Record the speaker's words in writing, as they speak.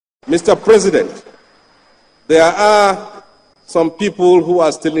Mr. President, there are some people who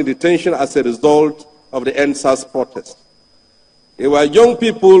are still in detention as a result of the Sars protest. They were young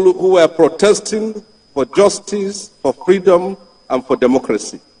people who were protesting for justice, for freedom, and for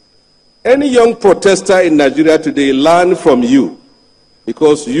democracy. Any young protester in Nigeria today learned from you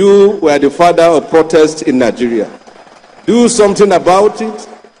because you were the father of protest in Nigeria. Do something about it.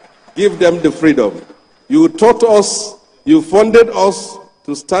 Give them the freedom. You taught us, you funded us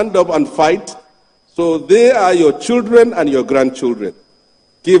to stand up and fight. So they are your children and your grandchildren.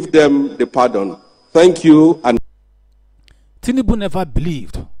 Give them the pardon. Thank you. And Tinubu never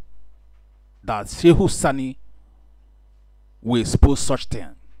believed that Shehu Sani will expose such thing.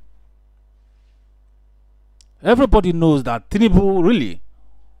 Everybody knows that Tinubu really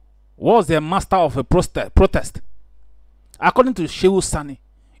was the master of a protest. According to Shehu Sani,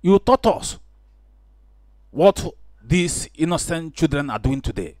 you taught us what these innocent children are doing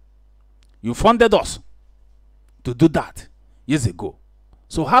today. You funded us to do that years ago.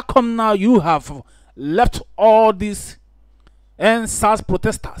 So how come now you have left all these Sars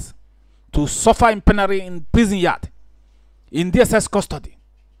protesters to suffer in penury in prison yard, in DSS custody,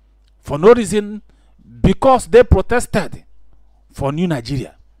 for no reason, because they protested for New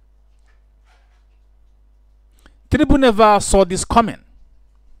Nigeria? Tinubu never saw this coming.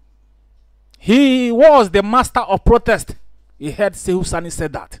 He was the master of protest. He heard Shehu Sani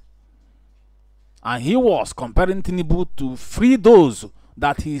said that. And he was comparing Tinubu to free those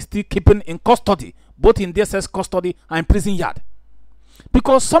that he is still keeping in custody, both in DSS custody and in prison yard.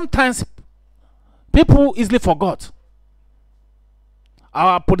 Because sometimes people easily forgot.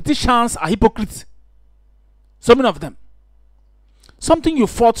 Our politicians are hypocrites. So many of them. Something you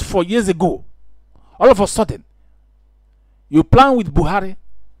fought for years ago, all of a sudden, you plan with BUHARI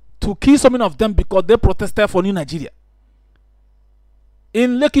to kill so many of them because they protested for New Nigeria.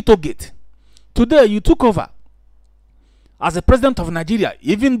 In Lekki Gate, today you took over as the president of Nigeria,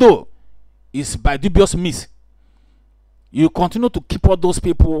 even though it's by dubious means. You continue to keep all those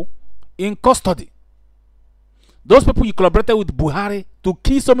people in custody. Those people you collaborated with BUHARI to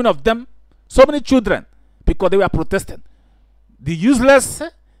kill so many of them, so many children, because they were protesting. The useless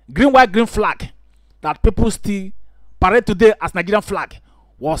green, white, green flag that people still parade today as Nigerian flag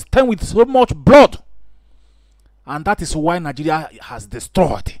was stained with so much blood. And that is why Nigeria has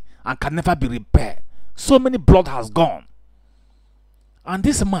destroyed and can never be repaired. So many blood has gone. And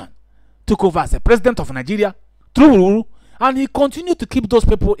this man took over as the president of Nigeria through rule, and he continued to keep those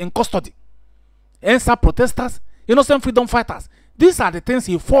people in custody. Answer protesters, innocent freedom fighters. These are the things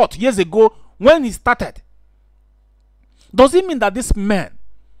he fought years ago when he started. Does it mean that these men,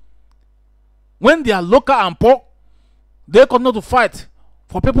 when they are local and poor, they continue to fight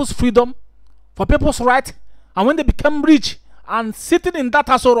for people's freedom, for people's right, and when they become rich and sitting in that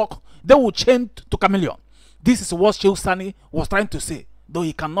Aso Rock, they will change to chameleon? This is what Shehu Sani was trying to say, though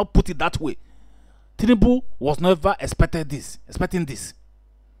he cannot put it that way. Tinubu was never expecting this.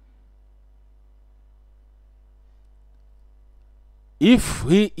 If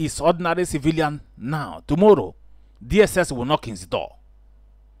he is ordinary civilian now, tomorrow, DSS will knock his door.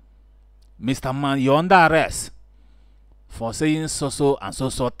 Mr. Man, you're under arrest for saying so and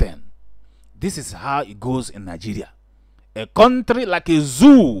so thing. This is how it goes in Nigeria. A country like a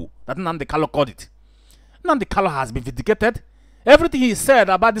zoo, that Nnamdi Kanu called it. Nnamdi Kanu has been vindicated. Everything he said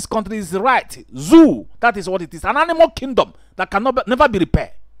about this country is right. Zoo, that is what it is. An animal kingdom that cannot never be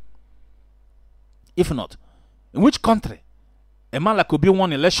repaired. If not, in which country a man like Obi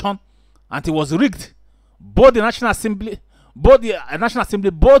won election and it was rigged? Both the National Assembly, both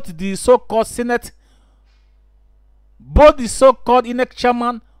the so-called Senate, both the so-called INEC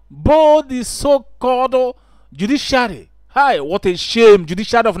chairman, both the so-called judiciary. Hi, what a shame,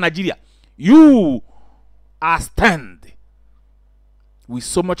 judiciary of Nigeria. You are stand with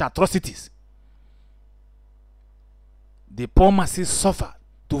so much atrocities. The poor masses suffer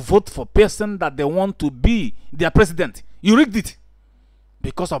to vote for person that they want to be their president. You rigged it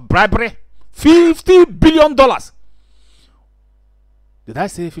because of bribery. $50 billion. Did I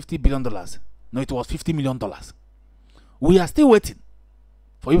say $50 billion? No, it was $50 million. We are still waiting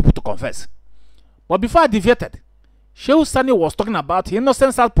for you people to confess. But before I deviated, Shehu Sani was talking about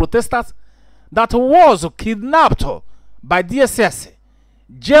innocent South protesters that was kidnapped by DSS,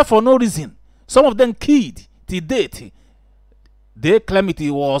 jail for no reason. Some of them killed till date. They claim it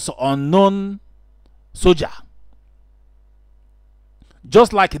was unknown soldier.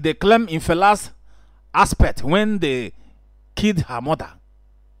 Just like they claim in Fela's aspect when they killed her mother.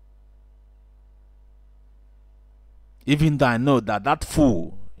 Even though I know that that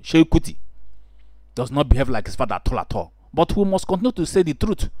fool, Shehu Kuti, does not behave like his father at all. But we must continue to say the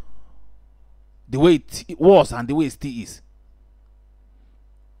truth. the way it was and the way it still is.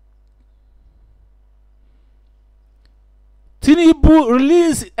 Tinubu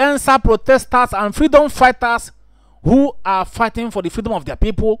release answer protesters and freedom fighters who are fighting for the freedom of their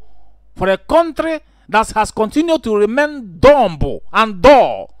people, for a country that has continued to remain dumb and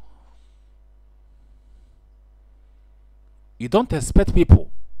dull. You don't expect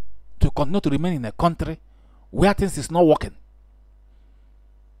people to continue to remain in a country where things is not working.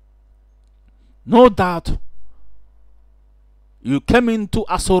 No doubt you came into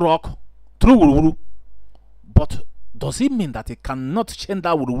Aso Rock through Wuru, but does it mean that it cannot change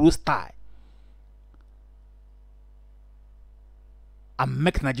that Wuru style and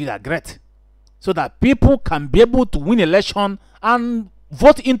make Nigeria great, so that people can be able to win election and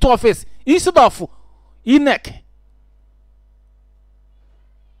vote into office instead of INEC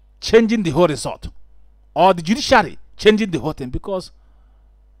changing the whole result, or the judiciary changing the whole thing? Because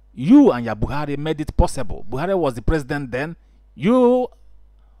you and your Buhari made it possible. Buhari was the president then. You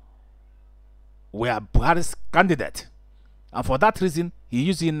were Buhari's candidate, and for that reason he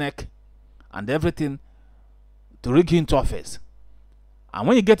used INEC and everything to rig you into office. And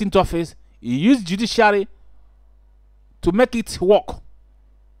when you get into office, you use judiciary to make it work,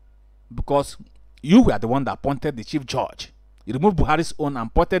 because you were the one that appointed the chief judge. You removed Buhari's own and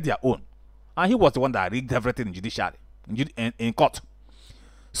appointed their own, and he was the one that rigged everything in judiciary, in court.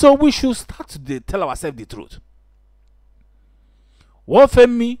 So we should start to tell ourselves the truth. What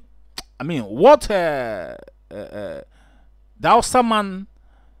Femi, what the Hausa man,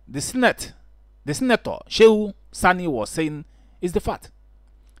 the senator Shehu Sani was saying is the fact.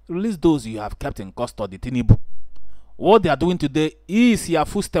 Release those you have kept in custody, Tinubu. What they are doing today is your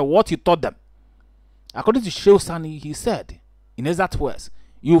footstep, what you taught them. According to Shehu Sani, he said, in exact words,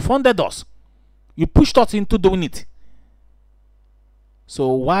 you funded us, you pushed us into doing it.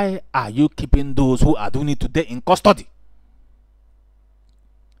 So why are you keeping those who are doing it today in custody?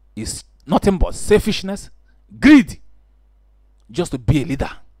 It's nothing but selfishness, greed, just to be a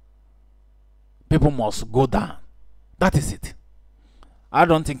leader. People must go down. That is it. I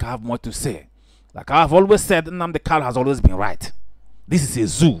don't think I have more to say. Like I have always said, Nnamdi Kanu has always been right. This is a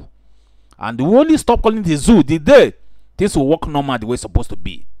zoo. And we only stop calling it a zoo the day things will work normal the way it's supposed to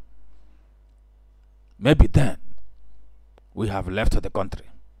be. Maybe then we have left the country.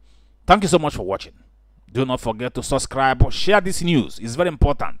 Thank you so much for watching. Do not forget to subscribe or share this news. It's very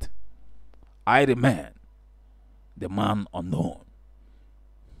important. I remain the man unknown.